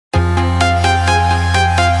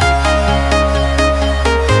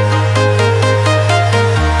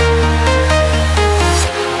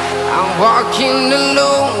Walking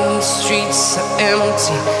alone, the streets are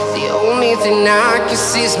empty. The only thing I can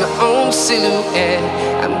see is my own silhouette.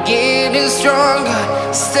 I'm getting stronger,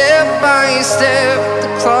 step by step. The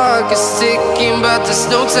clock is ticking, but there's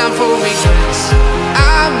no time for regrets.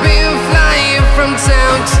 I've been flying from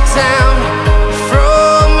town to town,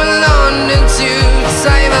 from London to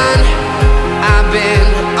Taiwan. I've been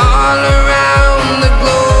all around the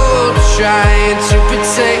globe, trying to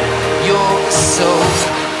protect your soul.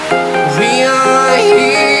 We are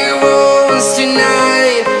heroes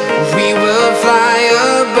tonight. We will fly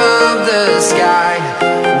above the sky.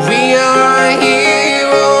 We are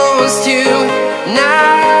heroes tonight.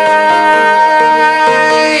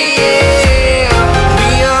 Yeah.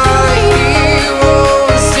 We are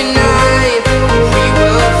heroes tonight. We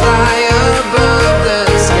will fly above the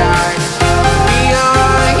sky. We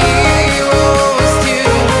are heroes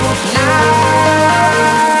tonight.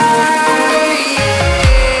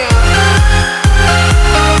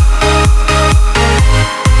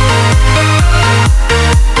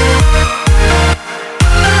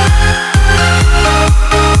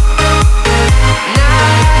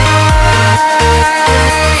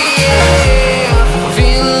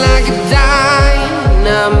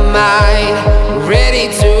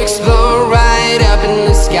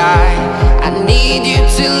 I need you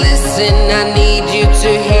to listen, I need you to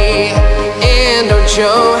hear, and don't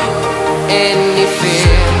show